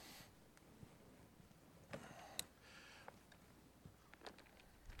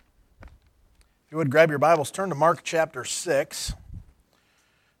If you would grab your Bibles, turn to Mark chapter 6.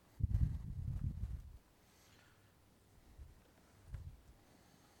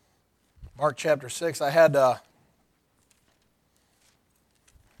 Mark chapter 6. I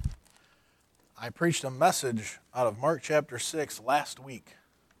preached a message out of Mark chapter 6 last week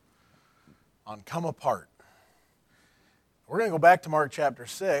on Come Apart. We're going to go back to Mark chapter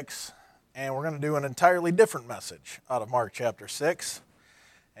 6, and we're going to do an entirely different message out of Mark chapter 6.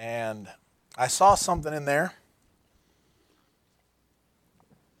 And I saw something in there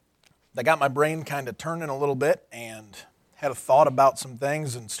that got my brain kind of turning a little bit, and had a thought about some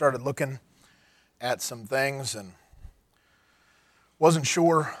things and started looking at some things and wasn't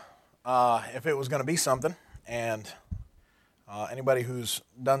sure if it was going to be something. And anybody who's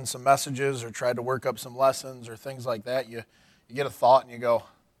done some messages or tried to work up some lessons or things like that, you get a thought and you go,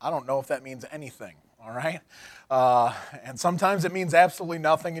 I don't know if that means anything, all right? And sometimes it means absolutely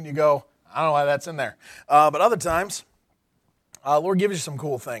nothing and you go, I don't know why that's in there. But other times, Lord gives you some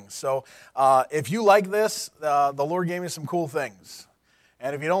cool things. So if you like this, the Lord gave me some cool things.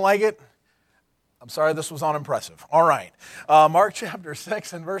 And if you don't like it, I'm sorry, this was unimpressive. All right. Mark chapter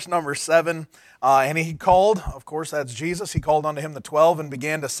 6 and verse number 7. And he called, of course, that's Jesus. He called unto him the 12 and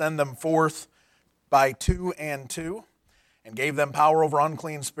began to send them forth by two and two, and gave them power over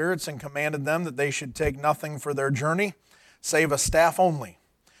unclean spirits, and commanded them that they should take nothing for their journey, save a staff only.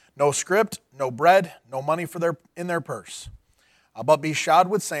 No scrip, no bread, no money in their purse. But be shod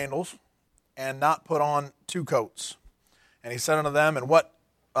with sandals, and not put on two coats. And he said unto them, In what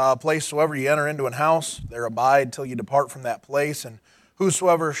place soever ye enter into an house, there abide till ye depart from that place. And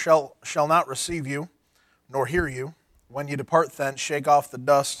whosoever shall not receive you, nor hear you, when ye depart thence, shake off the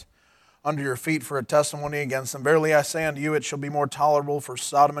dust under your feet for a testimony against them. Verily I say unto you, it shall be more tolerable for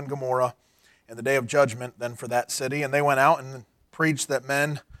Sodom and Gomorrah in the day of judgment than for that city. And they went out and preached that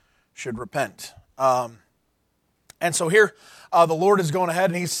men should repent. And so here, the Lord is going ahead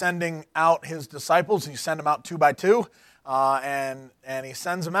and he's sending out his disciples. He sent them out two by two, and he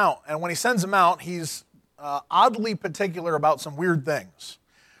sends them out. And when he sends them out, he's oddly particular about some weird things,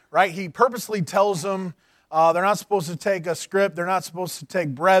 right? He purposely tells them they're not supposed to take a scrip, they're not supposed to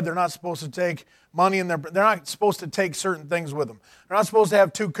take bread, they're not supposed to take money in they're not supposed to take certain things with them. They're not supposed to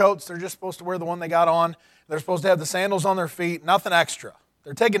have two coats, they're just supposed to wear the one they got on. They're supposed to have the sandals on their feet, nothing extra.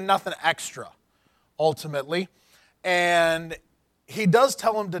 They're taking nothing extra, ultimately. And he does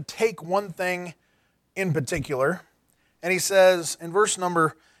tell them to take one thing in particular. And he says, in verse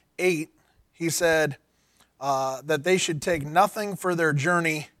number 8, he said that they should take nothing for their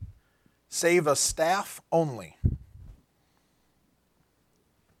journey save a staff only.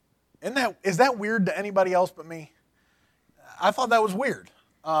 Is that weird to anybody else but me? I thought that was weird.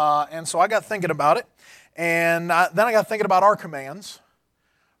 And so I got thinking about it. And then I got thinking about our commands.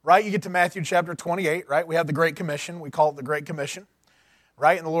 Right, you get to Matthew chapter 28, right? We have the Great Commission. We call it the Great Commission,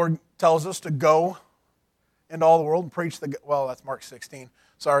 right? And the Lord tells us to go into all the world and preach that's Mark 16,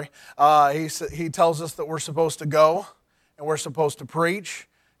 sorry. He tells us that we're supposed to go and we're supposed to preach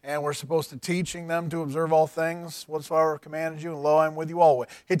and we're supposed to teaching them to observe all things whatsoever I've commanded you, and lo, I'm with you always.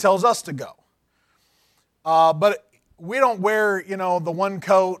 He tells us to go. But we don't wear, the one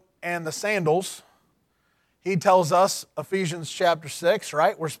coat and the sandals. He tells us, Ephesians chapter 6,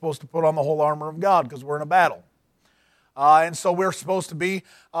 right? We're supposed to put on the whole armor of God because we're in a battle. And so we're supposed to be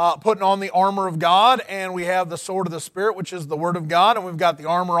putting on the armor of God, and we have the sword of the Spirit, which is the Word of God, and we've got the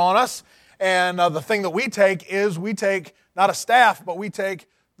armor on us. And the thing that we take not a staff, but we take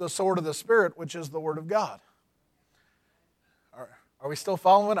the sword of the Spirit, which is the Word of God. Are we still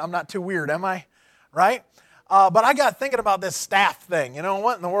following? I'm not too weird, am I? Right? But I got thinking about this staff thing. You know,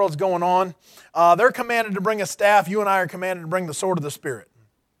 what in the world's going on? They're commanded to bring a staff. You and I are commanded to bring the sword of the Spirit.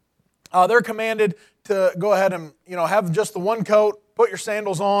 They're commanded to go ahead and, have just the one coat, put your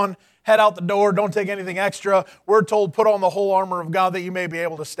sandals on, head out the door, don't take anything extra. We're told, put on the whole armor of God that you may be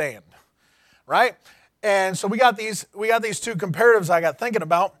able to stand. Right? And so we got these two comparatives I got thinking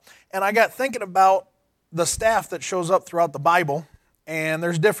about, and I got thinking about the staff that shows up throughout the Bible. And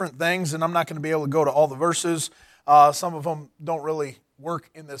there's different things, and I'm not going to be able to go to all the verses. Some of them don't really work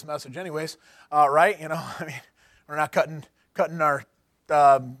in this message anyways, right? We're not cutting our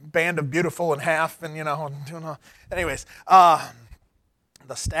band of beautiful in half and, and doing all. Anyways,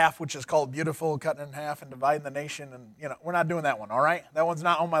 the staff, which is called beautiful, cutting in half and dividing the nation, and, we're not doing that one, all right? That one's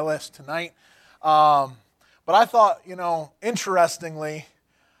not on my list tonight. But I thought, interestingly,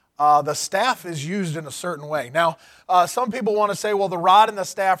 the staff is used in a certain way. Now, some people want to say, well, the rod and the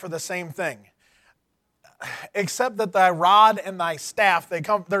staff are the same thing. Except that thy rod and thy staff,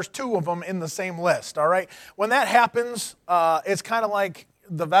 there's two of them in the same list, all right? When that happens, it's kind of like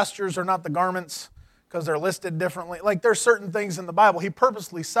the vestures are not the garments because they're listed differently. Like there's certain things in the Bible, he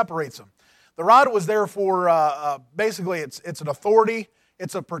purposely separates them. The rod was there for, basically it's an authority,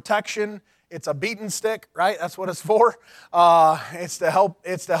 it's a protection, it's a beating stick, right? That's what it's for. It's to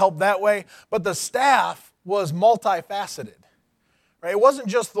help that way. But the staff was multifaceted, right? It wasn't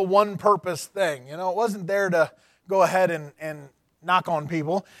just the one purpose thing. It wasn't there to go ahead and knock on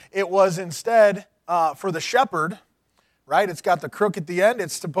people. It was instead for the shepherd, right? It's got the crook at the end.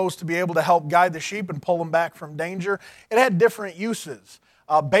 It's supposed to be able to help guide the sheep and pull them back from danger. It had different uses.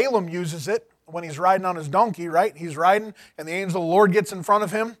 Balaam uses it when he's riding on his donkey, right? He's riding, and the angel of the Lord gets in front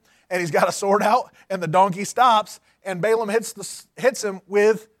of him, and he's got a sword out, and the donkey stops, and Balaam hits him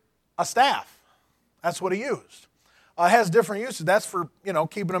with a staff. That's what he used. It has different uses. That's for,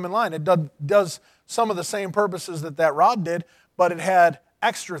 keeping them in line. It does some of the same purposes that rod did, but it had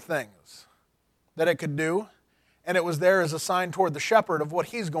extra things that it could do, and it was there as a sign toward the shepherd of what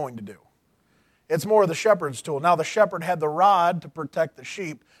he's going to do. It's more of the shepherd's tool. Now, the shepherd had the rod to protect the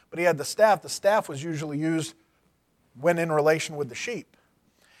sheep, but he had the staff. The staff was usually used when in relation with the sheep.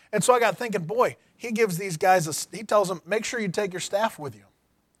 And so I got thinking, boy, he gives these guys, he tells them, make sure you take your staff with you.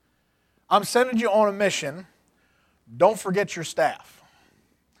 I'm sending you on a mission. Don't forget your staff.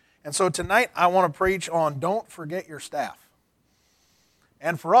 And so tonight I want to preach on don't forget your staff.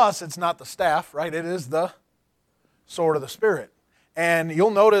 And for us, it's not the staff, right? It is the sword of the Spirit. And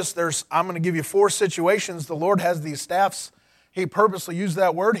you'll notice I'm going to give you 4 situations. The Lord has these staffs. He purposely used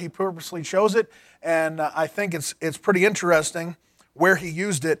that word. He purposely chose it. And I think it's pretty interesting where he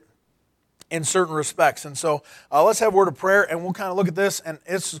used it in certain respects. And so let's have a word of prayer, and we'll kind of look at this. And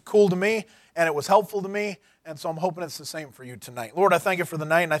it's cool to me, and it was helpful to me. And so I'm hoping it's the same for you tonight. Lord, I thank you for the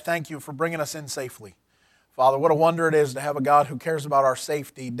night, and I thank you for bringing us in safely. Father, what a wonder it is to have a God who cares about our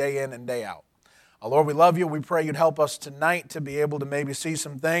safety day in and day out. Lord, we love you. We pray you'd help us tonight to be able to maybe see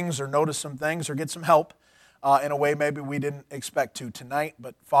some things or notice some things or get some help in a way maybe we didn't expect to tonight.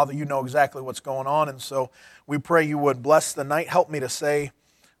 But Father, you know exactly what's going on. And so we pray you would bless the night. Help me to say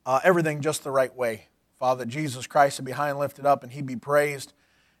everything just the right way. Father, Jesus Christ would be high and lifted up and he'd be praised.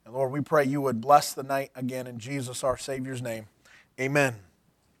 And Lord, we pray you would bless the night again in Jesus, our Savior's name. Amen.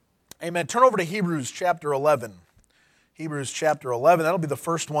 Amen. Turn over to Hebrews chapter 11. Hebrews chapter 11. That'll be the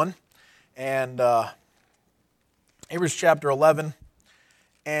first one. And Hebrews chapter 11,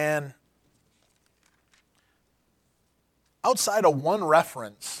 and outside of one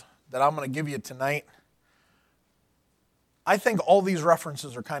reference that I'm going to give you tonight, I think all these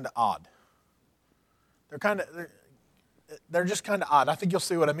references are kind of odd. They're just kind of odd. I think you'll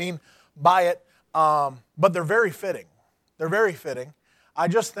see what I mean by it, but they're very fitting. They're very fitting. I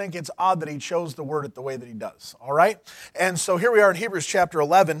just think it's odd that he chose the word the way that he does, all right? And so here we are in Hebrews chapter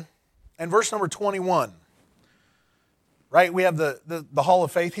 11, and verse number 21, right? We have the hall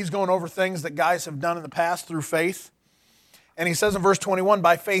of faith. He's going over things that guys have done in the past through faith. And he says in verse 21,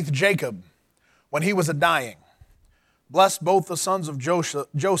 by faith Jacob, when he was a-dying, blessed both the sons of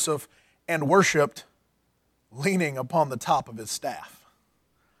Joseph and worshipped, leaning upon the top of his staff.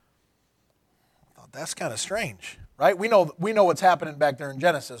 I thought that's kind of strange, right? We know what's happening back there in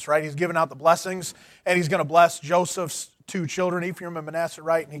Genesis, right? He's giving out the blessings, and he's going to bless Joseph's 2 children, Ephraim and Manasseh,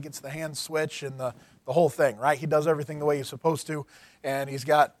 right? And he gets the hand switch and the whole thing, right? He does everything the way he's supposed to. And he's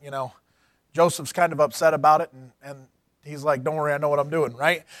got, Joseph's kind of upset about it. And he's like, don't worry, I know what I'm doing,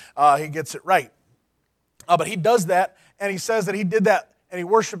 right? He gets it right. But he does that, and he says that he did that, and he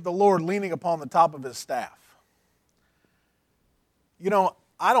worshiped the Lord leaning upon the top of his staff.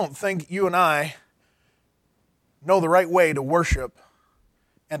 I don't think you and I know the right way to worship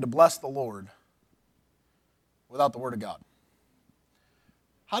and to bless the Lord without the Word of God.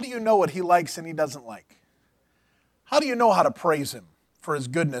 How do you know what he likes and he doesn't like? How do you know how to praise him for his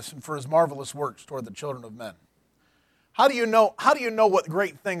goodness and for his marvelous works toward the children of men? How do you know what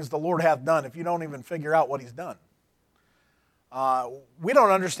great things the Lord hath done if you don't even figure out what he's done? We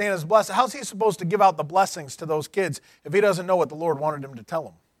don't understand his blessing. How's he supposed to give out the blessings to those kids if he doesn't know what the Lord wanted him to tell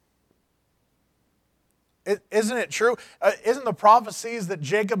them? Isn't it true? Isn't the prophecies that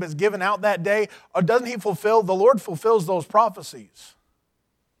Jacob has given out that day, or doesn't he fulfill? The Lord fulfills those prophecies.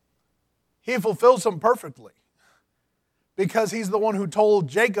 He fulfills them perfectly because he's the one who told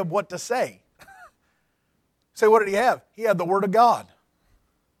Jacob what to say. Say, what did he have? He had the Word of God.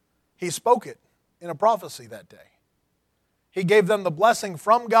 He spoke it in a prophecy that day. He gave them the blessing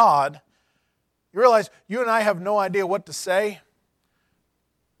from God. You realize you and I have no idea what to say.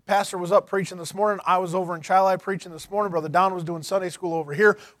 Pastor was up preaching this morning. I was over in Chili preaching this morning. Brother Don was doing Sunday school over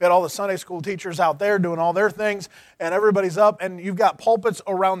here. We had all the Sunday school teachers out there doing all their things, and everybody's up, and you've got pulpits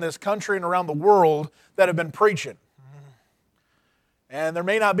around this country and around the world that have been preaching. And there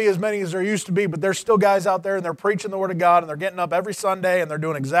may not be as many as there used to be, but there's still guys out there and they're preaching the Word of God and they're getting up every Sunday and they're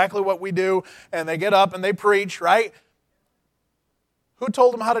doing exactly what we do and they get up and they preach, right? Who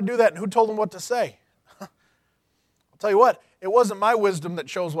told them how to do that and who told them what to say? I'll tell you what, it wasn't my wisdom that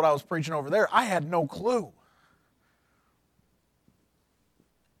chose what I was preaching over there. I had no clue.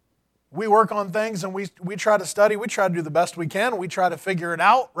 We work on things and we try to study. We try to do the best we can. We try to figure it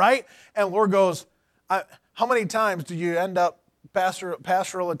out, right? And the Lord goes, how many times do you end up,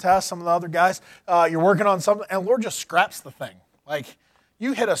 pastoral attest, some of the other guys, you're working on something, and the Lord just scraps the thing. Like,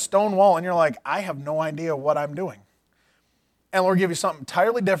 you hit a stone wall, and you're like, I have no idea what I'm doing. And the Lord gives you something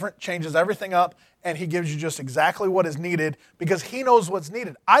entirely different, changes everything up, and He gives you just exactly what is needed because He knows what's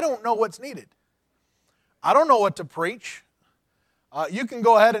needed. I don't know what's needed. I don't know what to preach. You can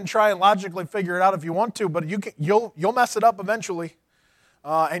go ahead and try and logically figure it out if you want to, but you'll mess it up eventually,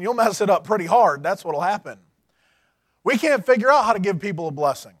 and you'll mess it up pretty hard. That's what will happen. We can't figure out how to give people a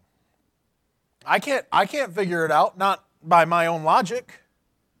blessing. I can't figure it out, not by my own logic.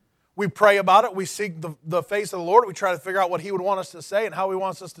 We pray about it. We seek the face of the Lord. We try to figure out what He would want us to say and how He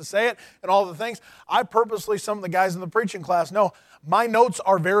wants us to say it and all the things. I purposely, some of the guys in the preaching class know, my notes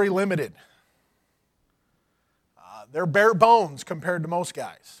are very limited. They're bare bones compared to most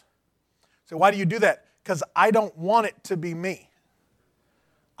guys. So why do you do that? Because I don't want it to be me.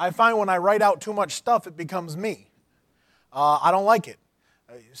 I find when I write out too much stuff, it becomes me. I don't like it.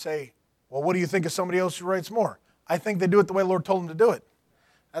 You say, well, what do you think of somebody else who writes more? I think they do it the way the Lord told them to do it.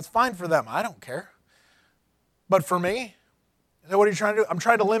 That's fine for them. I don't care. But for me, what are you trying to do? I'm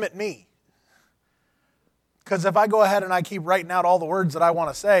trying to limit me. Because if I go ahead and I keep writing out all the words that I want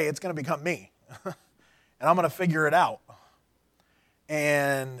to say, it's going to become me. And I'm going to figure it out.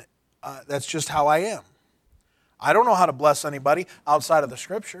 And that's just how I am. I don't know how to bless anybody outside of the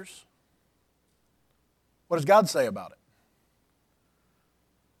Scriptures. What does God say about it?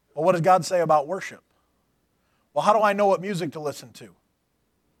 Well, what does God say about worship? Well, how do I know what music to listen to?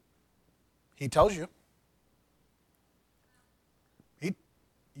 He tells you.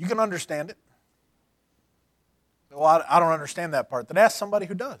 You can understand it. Well, I don't understand that part. Then ask somebody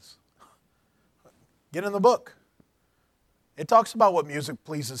who does. Get in the book. It talks about what music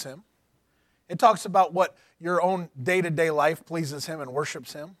pleases Him. It talks about what your own day-to-day life pleases Him and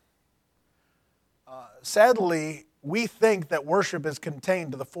worships Him. Sadly, we think that worship is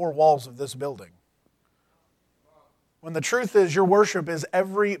contained to the four walls of this building. When the truth is, your worship is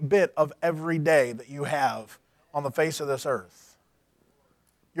every bit of every day that you have on the face of this earth.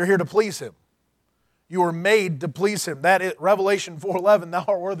 You're here to please Him. You were made to please Him. That is Revelation 4:11, thou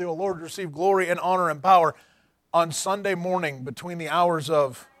art worthy, O Lord, to receive glory and honor and power on Sunday morning between the hours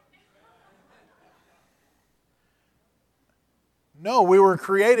of... No, we were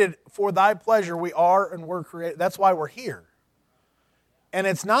created for Thy pleasure. We are and we're created. That's why we're here. And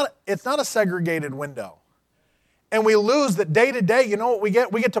it's not a segregated window. And we lose that day to day. You know what we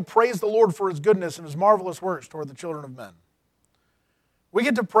get? We get to praise the Lord for His goodness and His marvelous works toward the children of men. We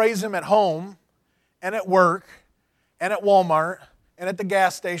get to praise Him at home and at work and at Walmart and at the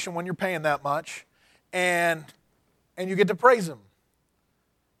gas station when you're paying that much. And you get to praise Him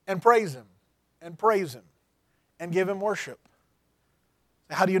and praise Him and praise Him and give Him worship.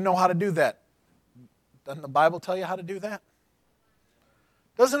 How do you know how to do that? Doesn't the Bible tell you how to do that?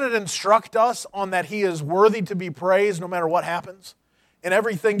 Doesn't it instruct us on that He is worthy to be praised no matter what happens? In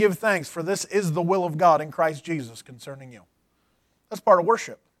everything give thanks, for this is the will of God in Christ Jesus concerning you. That's part of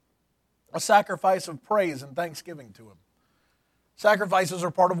worship. A sacrifice of praise and thanksgiving to Him. Sacrifices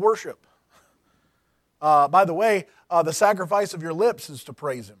are part of worship. By the way, the sacrifice of your lips is to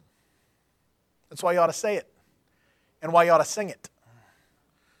praise Him. That's why you ought to say it and why you ought to sing it.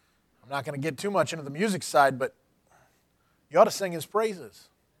 I'm not going to get too much into the music side, but you ought to sing His praises.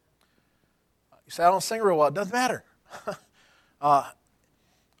 You say, I don't sing real well. It doesn't matter.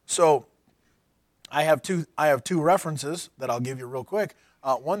 So I have two references that I'll give you real quick.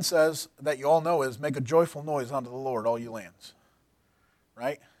 One says that you all know is, make a joyful noise unto the Lord, all you lands.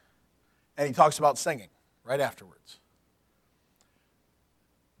 Right? And he talks about singing right afterwards.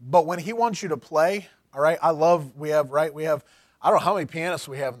 But when He wants you to play, all right, we have, I don't know how many pianists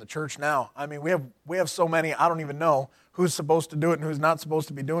we have in the church now. I mean, we have so many, I don't even know who's supposed to do it and who's not supposed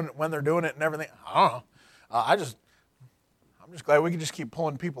to be doing it, when they're doing it and everything. I don't know. I'm just glad we can just keep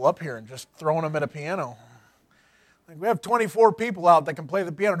pulling people up here and just throwing them at a piano. Like, we have 24 people out that can play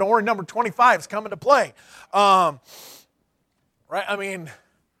the piano. Don't worry, number 25 is coming to play. Right? I mean,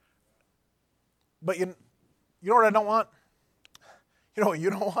 but you know what I don't want? You know what you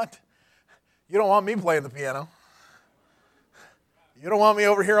don't want? You don't want me playing the piano. You don't want me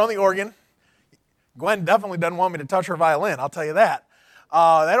over here on the organ. Gwen definitely doesn't want me to touch her violin, I'll tell you that.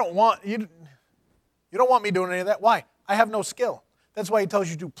 They don't want you. You don't want me doing any of that. Why? I have no skill. That's why he tells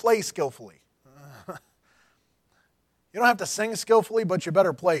you to play skillfully. You don't have to sing skillfully, but you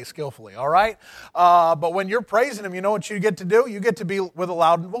better play skillfully, all right? But when you're praising him, you know what you get to do? You get to be with a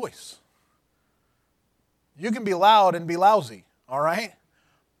loud voice. You can be loud and be lousy, all right?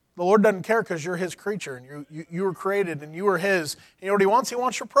 The Lord doesn't care because you're his creature, and you were created, and you were his. And you know what he wants? He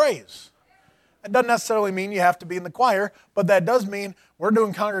wants your praise. It doesn't necessarily mean you have to be in the choir, but that does mean we're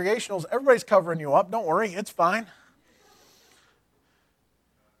doing congregationals. Everybody's covering you up. Don't worry, it's fine.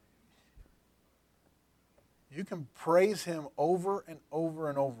 You can praise him over and over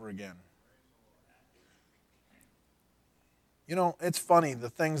and over again. You know, it's funny, the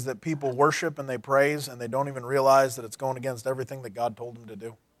things that people worship and they praise and they don't even realize that it's going against everything that God told them to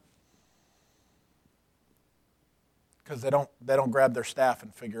do. Because they don't grab their staff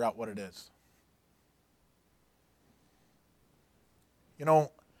and figure out what it is. You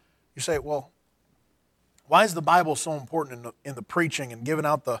know, you say, well, why is the Bible so important in the preaching and giving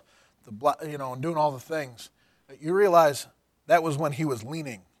out the and doing all the things? You realize that was when he was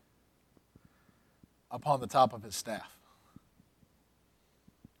leaning upon the top of his staff.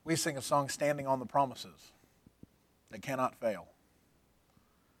 We sing a song, Standing on the Promises, that cannot fail.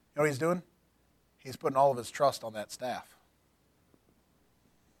 You know what he's doing? He's putting all of his trust on that staff.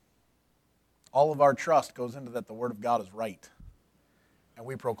 All of our trust goes into that the Word of God is right. And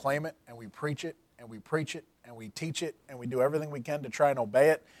we proclaim it, and we preach it, and we preach it, and we teach it, and we do everything we can to try and obey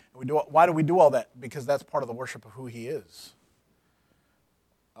it. And why do we do all that? Because that's part of the worship of who he is.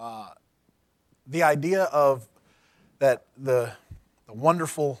 The idea of that the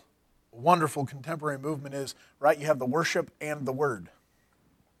wonderful, wonderful contemporary movement is, right, you have the worship and the Word.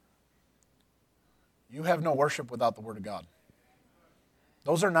 You have no worship without the Word of God.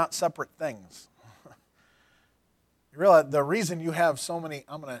 Those are not separate things. You realize the reason you have so many,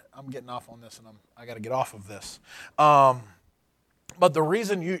 I'm getting off on this, and I got to get off of this. But the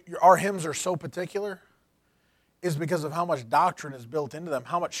reason our hymns are so particular is because of how much doctrine is built into them,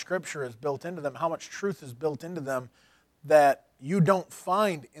 how much Scripture is built into them, how much truth is built into them that you don't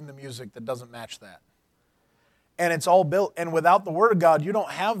find in the music that doesn't match that. And it's all built, and without the Word of God, you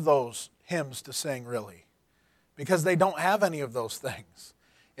don't have those hymns to sing, really, because they don't have any of those things.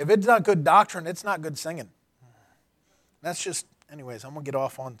 If it's not good doctrine, it's not good singing. That's just, anyways, I'm going to get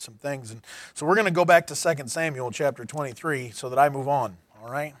off on some things. And so we're going to go back to 2 Samuel chapter 23 so that I move on, all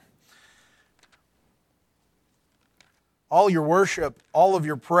right? All your worship, all of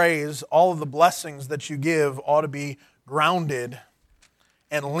your praise, all of the blessings that you give ought to be grounded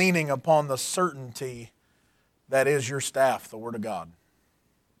and leaning upon the certainty that is your staff, the Word of God.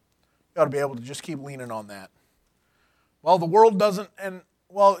 You ought to be able to just keep leaning on that. Well, the world doesn't, and,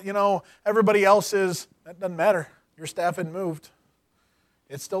 well, you know, everybody else is, that doesn't matter. Your staff hadn't moved.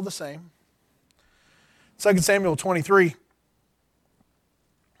 It's still the same. 2 Samuel 23.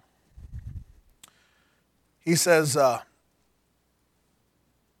 He says,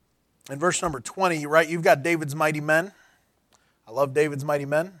 in verse number 20, right, you've got David's mighty men. I love David's mighty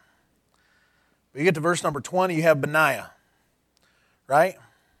men. But you get to verse number 20, you have Benaiah, right?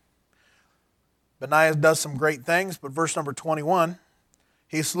 Benaiah does some great things, but verse number 21,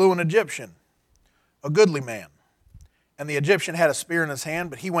 he slew an Egyptian, a goodly man. And the Egyptian had a spear in his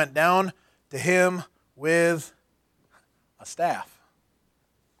hand, but he went down to him with a staff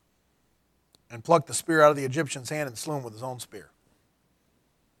and plucked the spear out of the Egyptian's hand and slew him with his own spear.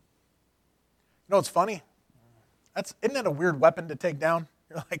 You know what's funny? Isn't that a weird weapon to take down?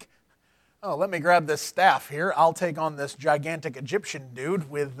 You're like, oh, let me grab this staff here. I'll take on this gigantic Egyptian dude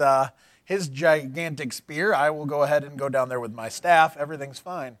with his gigantic spear. I will go ahead and go down there with my staff. Everything's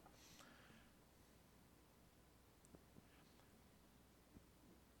fine.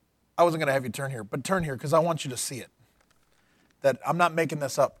 I wasn't going to have you turn here, but turn here because I want you to see it. That I'm not making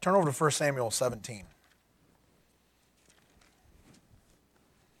this up. Turn over to 1 Samuel 17.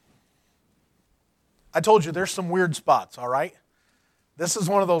 I told you there's some weird spots, all right? This is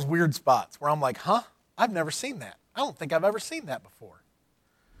one of those weird spots where I'm like, huh? I've never seen that. I don't think I've ever seen that before.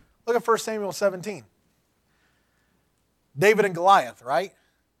 Look at 1 Samuel 17. David and Goliath, right?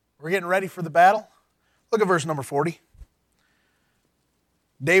 We're getting ready for the battle. Look at verse number 40.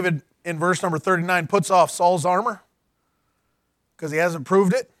 David, in verse number 39, puts off Saul's armor because he hasn't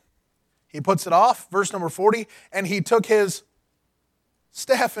proved it. He puts it off. Verse number 40, and he took his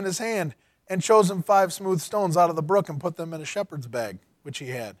staff in his hand and chose him 5 smooth stones out of the brook and put them in a shepherd's bag, which he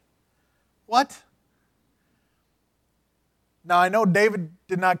had. What? Now, I know David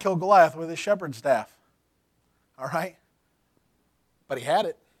did not kill Goliath with his shepherd's staff, all right? But he had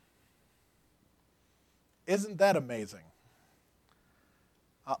it. Isn't that amazing?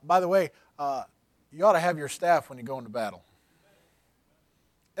 By the way, you ought to have your staff when you go into battle.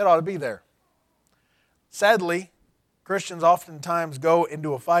 It ought to be there. Sadly, Christians oftentimes go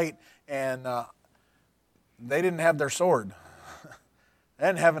into a fight and they didn't have their sword. They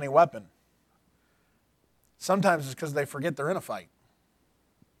didn't have any weapon. Sometimes it's because they forget they're in a fight.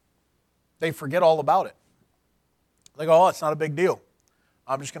 They forget all about it. They go, oh, it's not a big deal.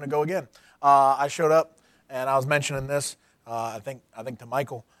 I'm just going to go again. I showed up, and I was mentioning this, I think to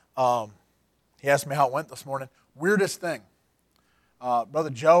Michael. He asked me how it went this morning. Weirdest thing. Brother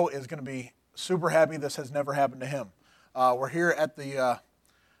Joe is going to be super happy this has never happened to him. We're here at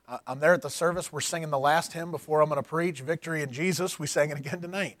I'm there at the service. We're singing the last hymn before I'm going to preach, Victory in Jesus. We sang it again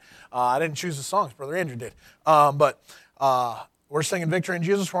tonight. I didn't choose the songs. Brother Andrew did. But we're singing Victory in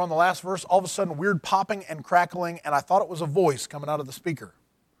Jesus. We're on the last verse. All of a sudden, weird popping and crackling, and I thought it was a voice coming out of the speaker.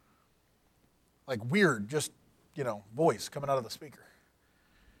 Like weird, just, voice coming out of the speaker.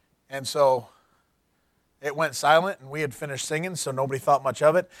 And so it went silent, and we had finished singing, so nobody thought much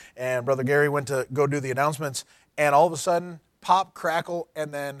of it. And Brother Gary went to go do the announcements, and all of a sudden, pop, crackle,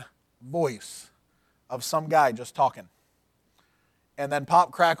 and then voice of some guy just talking. And then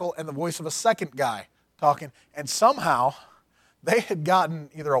pop, crackle, and the voice of a second guy talking. And somehow they had gotten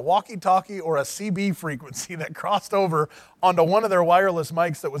either a walkie-talkie or a CB frequency that crossed over onto one of their wireless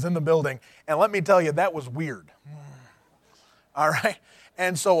mics that was in the building. And let me tell you, that was weird. All right?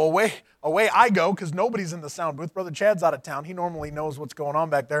 And so away I go, because nobody's in the sound booth. Brother Chad's out of town. He normally knows what's going on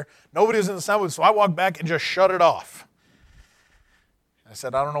back there. Nobody's in the sound booth, so I walk back and just shut it off. I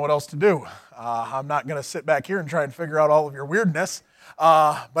said, I don't know what else to do. I'm not going to sit back here and try and figure out all of your weirdness.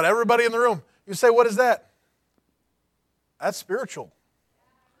 But everybody in the room, you say, what is that? That's spiritual.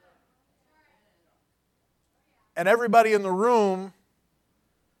 And everybody in the room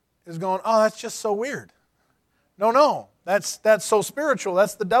is going, oh, that's just so weird. No, that's so spiritual.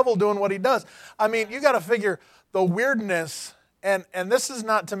 That's the devil doing what he does. I mean, you got to figure the weirdness, and this is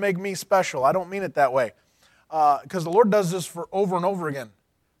not to make me special. I don't mean it that way. Because the Lord does this for over and over again.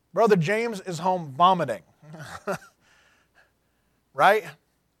 Brother James is home vomiting. Right?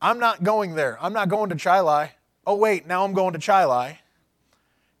 I'm not going there. I'm not going to Chilai. Oh, wait, now I'm going to Chilai.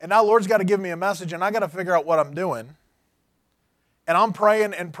 And now the Lord's got to give me a message, and I got to figure out what I'm doing. And I'm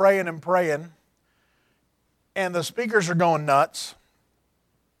praying and praying and praying. And the speakers are going nuts.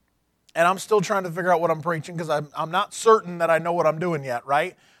 And I'm still trying to figure out what I'm preaching because I'm not certain that I know what I'm doing yet,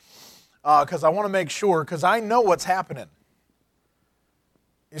 right? Because I want to make sure, because I know what's happening.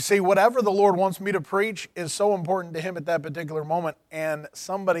 You see, whatever the Lord wants me to preach is so important to Him at that particular moment, and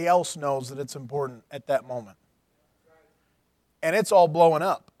somebody else knows that it's important at that moment. And it's all blowing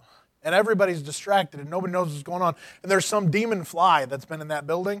up. And everybody's distracted, and nobody knows what's going on. And there's some demon fly that's been in that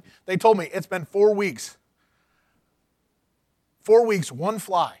building. They told me it's been 4 weeks. 4 weeks, one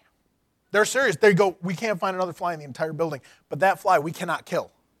fly. They're serious. They go, we can't find another fly in the entire building, but that fly we cannot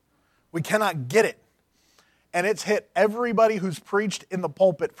kill. We cannot get it. And it's hit everybody who's preached in the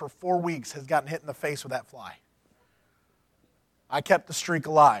pulpit for 4 weeks has gotten hit in the face with that fly. I kept the streak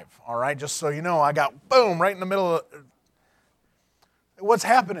alive, all right? Just so you know, I got, boom, right in the middle of what's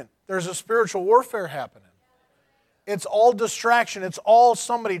happening? There's a spiritual warfare happening. It's all distraction. It's all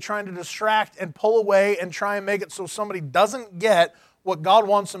somebody trying to distract and pull away and try and make it so somebody doesn't get what God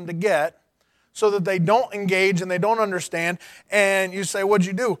wants them to get, so that they don't engage and they don't understand. And you say, what'd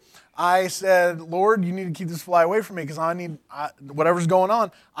you do? I said, Lord, you need to keep this fly away from me because whatever's going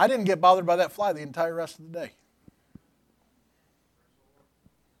on. I didn't get bothered by that fly the entire rest of the day.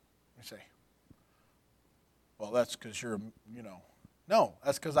 You say, well, that's because you're, No,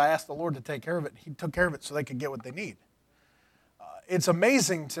 that's because I asked the Lord to take care of it. He took care of it so they could get what they need. It's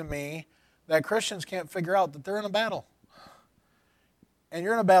amazing to me that Christians can't figure out that they're in a battle. And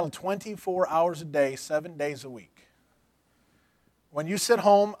you're in a battle 24 hours a day, 7 days a week. When you sit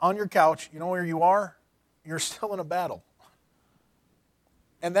home on your couch, you know where you are? You're still in a battle.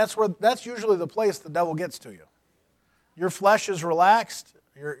 And that's usually the place the devil gets to you. Your flesh is relaxed,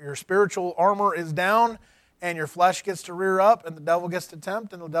 your spiritual armor is down, and your flesh gets to rear up, and the devil gets to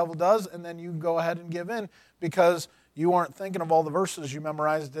tempt, and the devil does, and then you go ahead and give in because you aren't thinking of all the verses you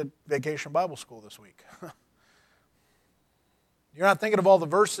memorized at Vacation Bible School this week. You're not thinking of all the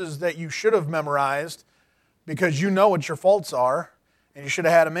verses that you should have memorized because you know what your faults are, and you should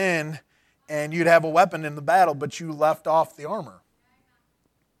have had them in, and you'd have a weapon in the battle, but you left off the armor.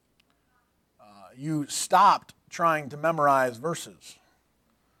 You stopped trying to memorize verses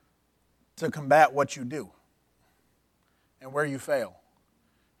to combat what you do and where you fail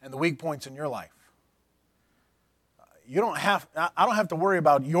and the weak points in your life. I don't have to worry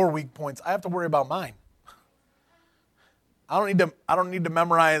about your weak points. I have to worry about mine. I don't need to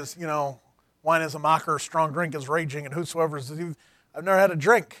memorize, wine is a mocker, strong drink is raging, and whosoever is deceived. I've never had a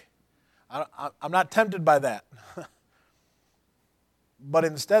drink. I'm not tempted by that. But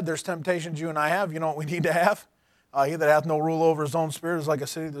instead, there's temptations you and I have. You know what we need to have? He that hath no rule over his own spirit is like a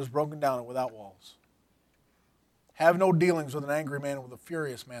city that is broken down and without walls. Have no dealings with an angry man and with a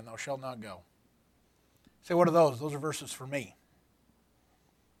furious man, thou shalt not go. Say, what are those? Those are verses for me.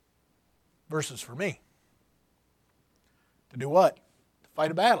 Verses for me. To do what? To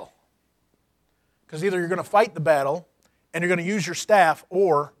fight a battle. Because either you're going to fight the battle and you're going to use your staff,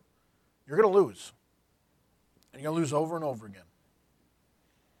 or you're going to lose. And you're going to lose over and over again.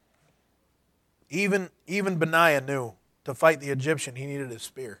 Even Benaiah knew to fight the Egyptian he needed his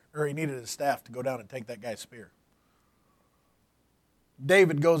spear, or he needed his staff to go down and take that guy's spear.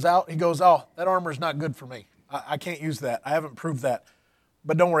 David goes out, he goes, oh, that armor's not good for me. I can't use that. I haven't proved that.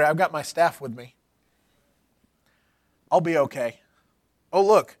 But don't worry, I've got my staff with me. I'll be okay. Oh,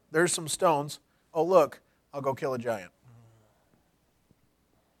 look, there's some stones. Oh, look, I'll go kill a giant.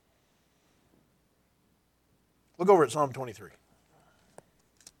 Look over at Psalm 23.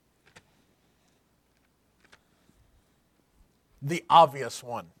 The obvious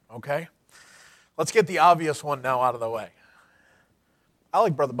one, okay? Let's get the obvious one now out of the way. I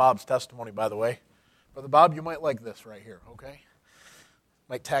like Brother Bob's testimony, by the way. Brother Bob, you might like this right here, okay?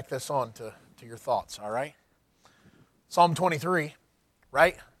 Might tack this on to your thoughts, all right? Psalm 23,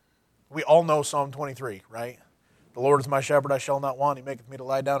 right? We all know Psalm 23, right? The Lord is my shepherd, I shall not want. He maketh me to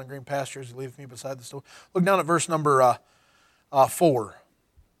lie down in green pastures. He leadeth me beside the still. Look down at verse number 4.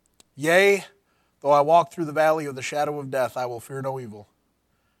 Yea, though I walk through the valley of the shadow of death, I will fear no evil,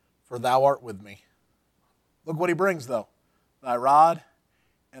 for thou art with me. Look what he brings, though. Thy rod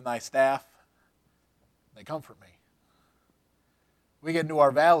and thy staff, they comfort me. We get into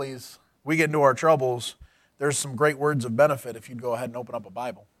our valleys, we get into our troubles, there's some great words of benefit if you'd go ahead and open up a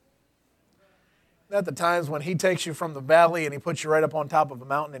Bible. At the times when he takes you from the valley and he puts you right up on top of a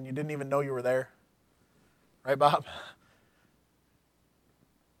mountain and you didn't even know you were there. Right, Bob?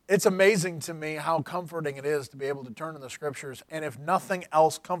 It's amazing to me how comforting it is to be able to turn to the Scriptures, and if nothing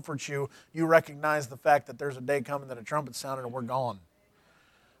else comforts you, you recognize the fact that there's a day coming that a trumpet sounded and we're gone.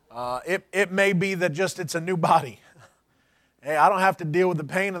 It may be that just it's a new body. Hey, I don't have to deal with the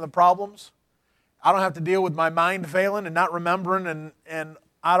pain and the problems. I don't have to deal with my mind failing and not remembering, and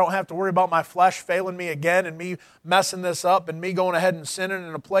I don't have to worry about my flesh failing me again and me messing this up and me going ahead and sinning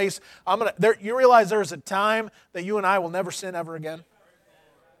in a place. You realize there's a time that you and I will never sin ever again?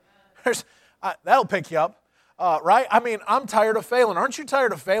 That'll pick you up, right? I mean, I'm tired of failing. Aren't you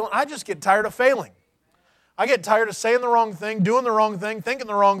tired of failing? I just get tired of failing. I get tired of saying the wrong thing, doing the wrong thing, thinking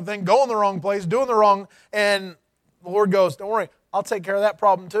the wrong thing, going the wrong place, doing the wrong, and the Lord goes, don't worry, I'll take care of that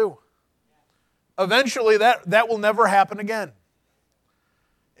problem too. Eventually, that will never happen again.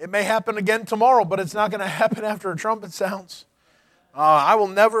 It may happen again tomorrow, but it's not going to happen after a trumpet sounds. I will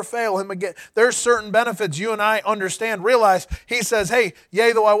never fail him again. There's certain benefits you and I understand. Realize, he says, hey,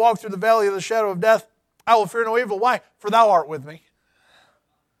 yea, though I walk through the valley of the shadow of death, I will fear no evil. Why? For thou art with me.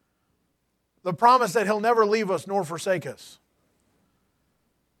 The promise that he'll never leave us nor forsake us.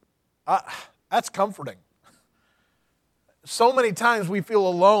 That's comforting. So many times we feel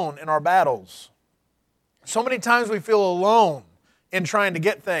alone in our battles. So many times we feel alone in trying to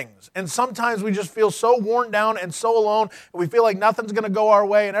get things. And sometimes we just feel so worn down and so alone, and we feel like nothing's going to go our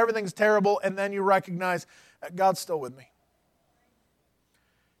way and everything's terrible, and then you recognize that God's still with me.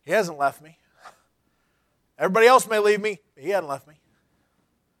 He hasn't left me. Everybody else may leave me, but he hasn't left me.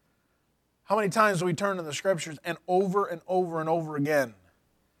 How many times do we turn to the Scriptures, and over and over and over again,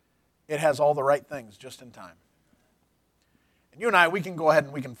 it has all the right things just in time. And you and I, we can go ahead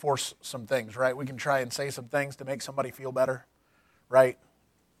and we can force some things, right? We can try and say some things to make somebody feel better. Right?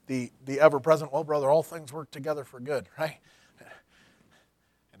 The ever-present, well, brother, all things work together for good, right?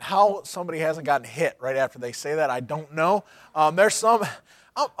 And how somebody hasn't gotten hit right after they say that, I don't know. There's some,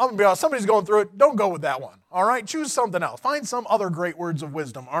 I'm going to be honest, somebody's going through it, don't go with that one, all right? Choose something else. Find some other great words of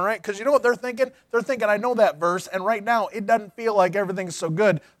wisdom, all right? Because you know what they're thinking? They're thinking, I know that verse, and right now it doesn't feel like everything's so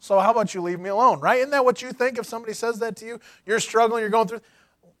good, so how about you leave me alone, right? Isn't that what you think if somebody says that to you? You're struggling, you're going through,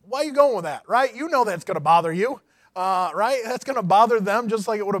 why are you going with that, right? You know that's going to bother you. Right? That's going to bother them just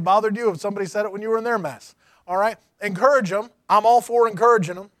like it would have bothered you if somebody said it when you were in their mess. All right? Encourage them. I'm all for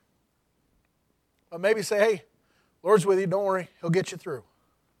encouraging them. But maybe say, hey, Lord's with you. Don't worry. He'll get you through.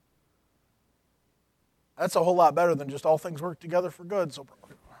 That's a whole lot better than just all things work together for good. So,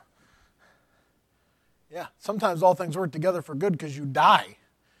 yeah, sometimes all things work together for good because you die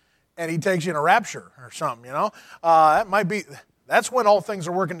and he takes you in a rapture or something, you know? That's when all things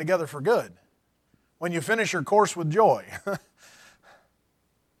are working together for good. when you finish your course with joy.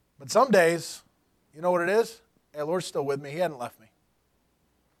 But some days, you know what it is? Hey, the Lord's still with me. He hasn't left me.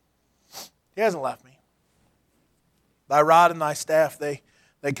 He hasn't left me. Thy rod and thy staff, they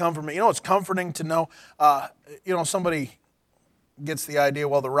comfort me. You know, it's comforting to know, somebody gets the idea,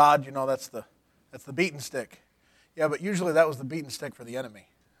 well, the rod, that's the beaten stick. Yeah, but usually that was the beaten stick for the enemy.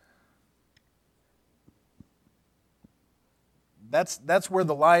 That's where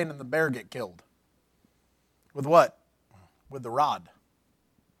the lion and the bear get killed. With what? With the rod.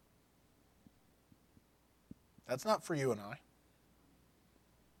 That's not for you and I.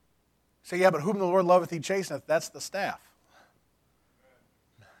 Say, yeah, but whom the Lord loveth, he chasteneth. That's the staff.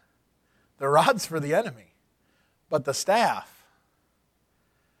 The rod's for the enemy. But the staff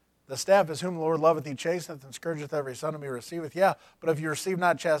is whom the Lord loveth, he chasteneth, and scourgeth every son whom he receiveth. Yeah, but if you receive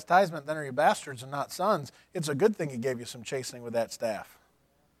not chastisement, then are you bastards and not sons. It's a good thing he gave you some chastening with that staff.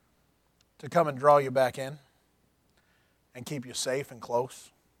 To come and draw you back in and keep you safe and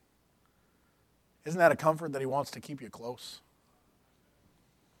close. Isn't that a comfort that he wants to keep you close?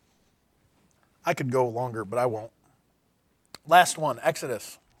 I could go longer, but I won't. Last one,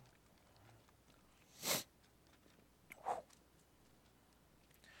 Exodus.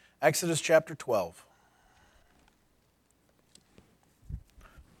 Exodus chapter 12.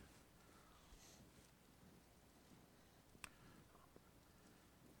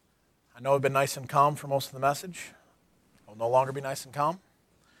 I know I've been nice and calm for most of the message. I'll no longer be nice and calm.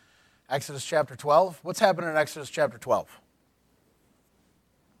 Exodus chapter 12. What's happening in Exodus chapter 12?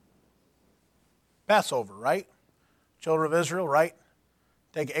 Passover, right? Children of Israel, right?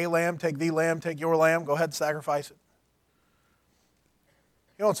 Take a lamb, take the lamb, take your lamb. Go ahead and sacrifice it.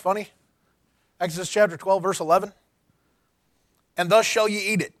 You know what's funny? Exodus chapter 12, verse 11. And thus shall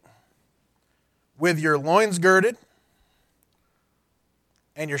ye eat it, with your loins girded,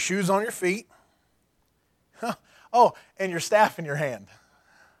 and your shoes on your feet. Oh, and your staff in your hand.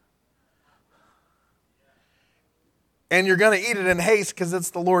 And you're going to eat it in haste because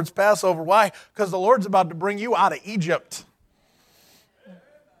it's the Lord's Passover. Why? Because the Lord's about to bring you out of Egypt.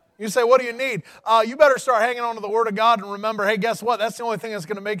 You say, what do you need? You better start hanging on to the Word of God and remember, hey, guess what? That's the only thing that's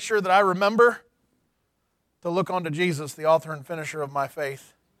going to make sure that I remember to look unto Jesus, the author and finisher of my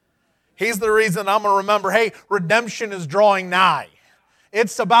faith. He's the reason I'm going to remember, hey, redemption is drawing nigh.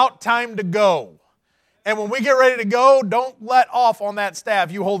 It's about time to go. And when we get ready to go, don't let off on that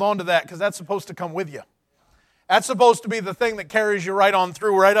staff. You hold on to that because that's supposed to come with you. That's supposed to be the thing that carries you right on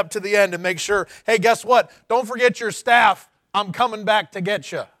through, right up to the end and make sure, hey, guess what? Don't forget your staff. I'm coming back to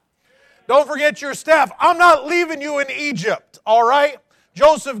get you. Don't forget your staff. I'm not leaving you in Egypt, all right?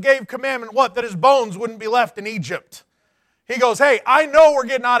 Joseph gave commandment, what? That his bones wouldn't be left in Egypt. He goes, hey, I know we're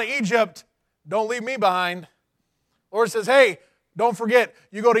getting out of Egypt. Don't leave me behind. Lord says, hey, don't forget,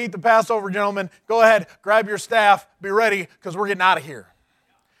 you go to eat the Passover, gentlemen. Go ahead, grab your staff, be ready, because we're getting out of here.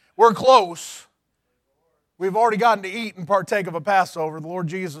 We're close. We've already gotten to eat and partake of a Passover. The Lord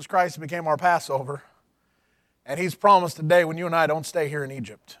Jesus Christ became our Passover. And He's promised a day when you and I don't stay here in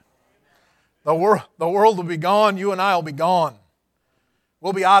Egypt. The world will be gone. You and I will be gone.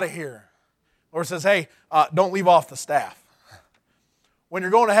 We'll be out of here. The Lord says, hey, don't leave off the staff. When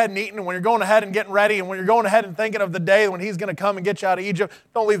you're going ahead and eating, and when you're going ahead and getting ready, and when you're going ahead and thinking of the day when He's going to come and get you out of Egypt,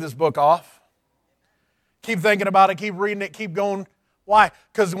 don't leave this book off. Keep thinking about it. Keep reading it. Keep going. Why?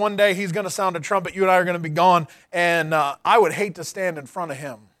 Because one day He's going to sound a trumpet. You and I are going to be gone. And I would hate to stand in front of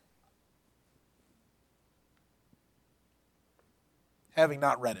Him having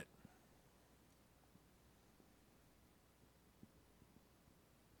not read it.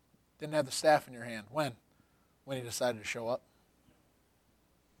 Didn't have the staff in your hand. When? When He decided to show up.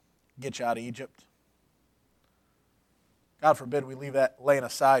 Get you out of Egypt. God forbid we leave that laying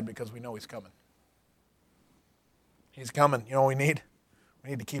aside because we know He's coming. He's coming. You know what we need? We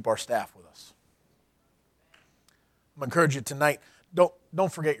need to keep our staff with us. I'm going to encourage you tonight,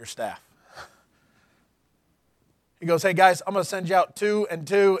 don't forget your staff. He goes, hey guys, I'm going to send you out 2 and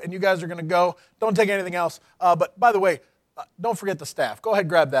 2, and you guys are going to go. Don't take anything else. But by the way, don't forget the staff. Go ahead and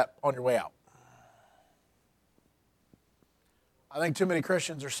grab that on your way out. I think too many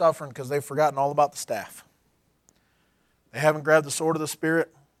Christians are suffering because they've forgotten all about the staff. They haven't grabbed the sword of the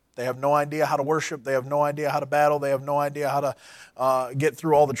Spirit. They have no idea how to worship. They have no idea how to battle. They have no idea how to get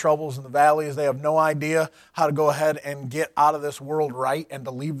through all the troubles and the valleys. They have no idea how to go ahead and get out of this world right and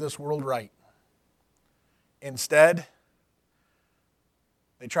to leave this world right. Instead,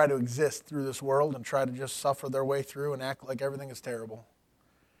 they try to exist through this world and try to just suffer their way through and act like everything is terrible.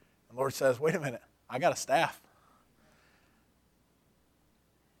 And the Lord says, wait a minute, I got a staff.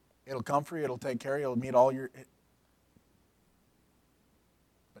 It'll comfort you, it'll take care of you, it'll meet all your...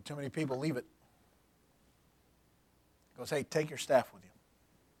 But too many people leave it. Goes, hey, take your staff with you.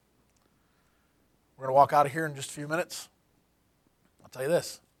 We're going to walk out of here in just a few minutes. I'll tell you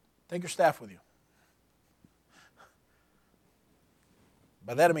this, take your staff with you.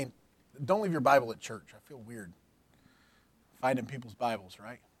 By that I mean, don't leave your Bible at church. I feel weird finding people's Bibles,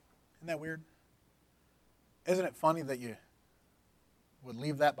 right? Isn't that weird? Isn't it funny that you would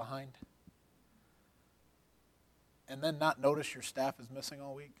leave that behind and then not notice your staff is missing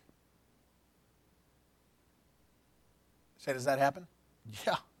all week? Say, does that happen?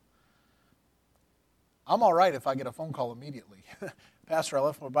 Yeah. I'm all right if I get a phone call immediately. Pastor, I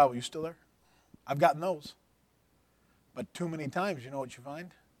left my Bible. You still there? I've gotten those. But too many times, you know what you find?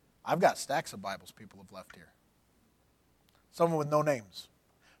 I've got stacks of Bibles people have left here. Some with no names.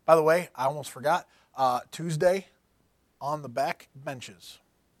 By the way, I almost forgot. Tuesday, on the back benches,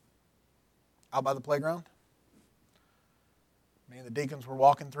 out by the playground, me and the deacons were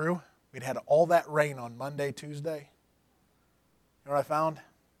walking through. We'd had all that rain on Monday, Tuesday. You know what I found?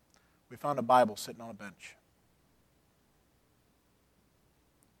 We found a Bible sitting on a bench.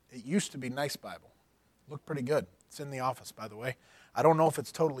 It used to be Nice Bible. Looked pretty good. It's in the office, by the way. I don't know if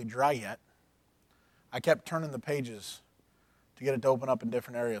it's totally dry yet. I kept turning the pages to get it to open up in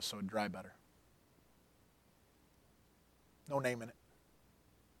different areas so it would dry better. No name in it.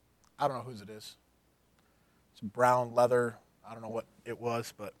 I don't know whose it is. It's brown leather. I don't know what it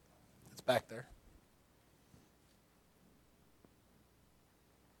was, but it's back there.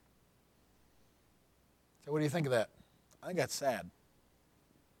 So what do you think of that? I think that's sad.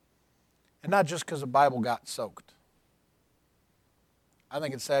 And not just because the Bible got soaked. I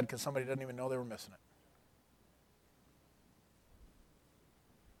think it's sad because somebody didn't even know they were missing it.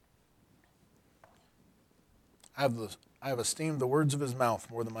 I have esteemed the words of his mouth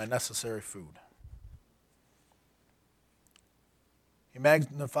more than my necessary food. He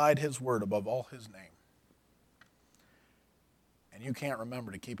magnified his word above all his name. And you can't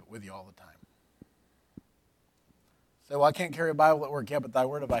remember to keep it with you all the time. Say, well, I can't carry a Bible at work. Yeah, but thy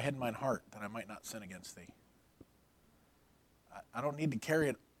word have I hid in mine heart, that I might not sin against thee. I don't need to carry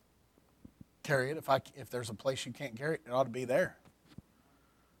it. If there's a place you can't carry it, it ought to be there.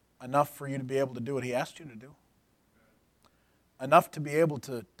 Enough for you to be able to do what he asked you to do. Enough to be able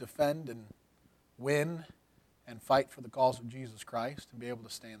to defend and win and fight for the cause of Jesus Christ and be able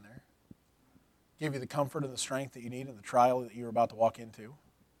to stand there. Give you the comfort and the strength that you need in the trial that you're about to walk into.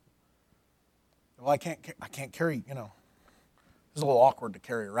 Well, I can't carry, it's a little awkward to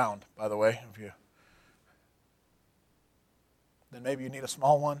carry around, by the way. Then maybe you need a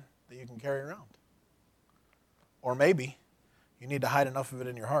small one that you can carry around. Or maybe you need to hide enough of it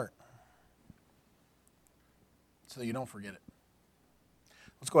in your heart so you don't forget it.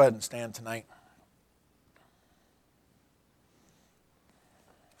 Let's go ahead and stand tonight.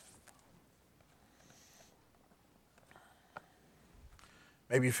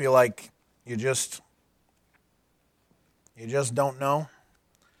 Maybe you feel like you just don't know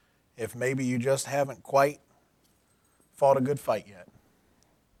if maybe you just haven't quite fought a good fight yet.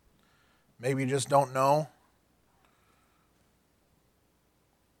 Maybe you just don't know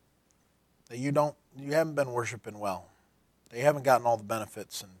that you haven't been worshiping well. That you haven't gotten all the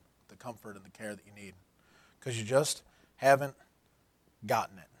benefits and the comfort and the care that you need. Because you just haven't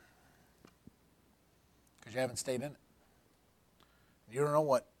gotten it. Because you haven't stayed in it. You don't know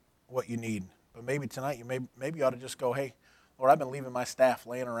what you need. But maybe tonight maybe you ought to just go, hey, Lord, I've been leaving my staff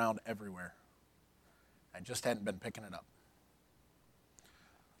laying around everywhere. I just hadn't been picking it up.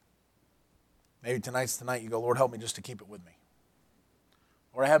 Maybe tonight's the night you go, Lord, help me just to keep it with me.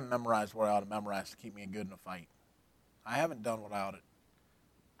 Or I haven't memorized what I ought to memorize to keep me good in a fight. I haven't done what I ought to.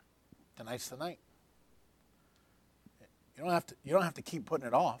 Tonight's the night. You don't have to keep putting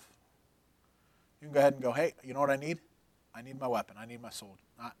it off. You can go ahead and go, hey, you know what I need? I need my weapon. I need my sword.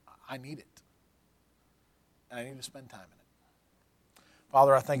 I need it. And I need to spend time in it.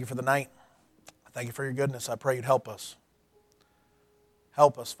 Father, I thank you for the night. I thank you for your goodness. I pray you'd help us.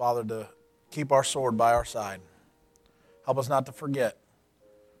 Help us, Father, to keep our sword by our side. Help us not to forget.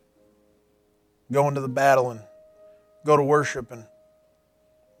 Go into the battle and go to worship and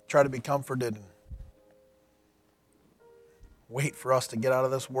try to be comforted and wait for us to get out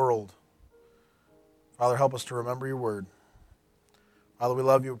of this world. Father, help us to remember your word. Father, we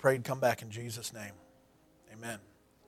love you. We pray you'd come back in Jesus' name. Amen.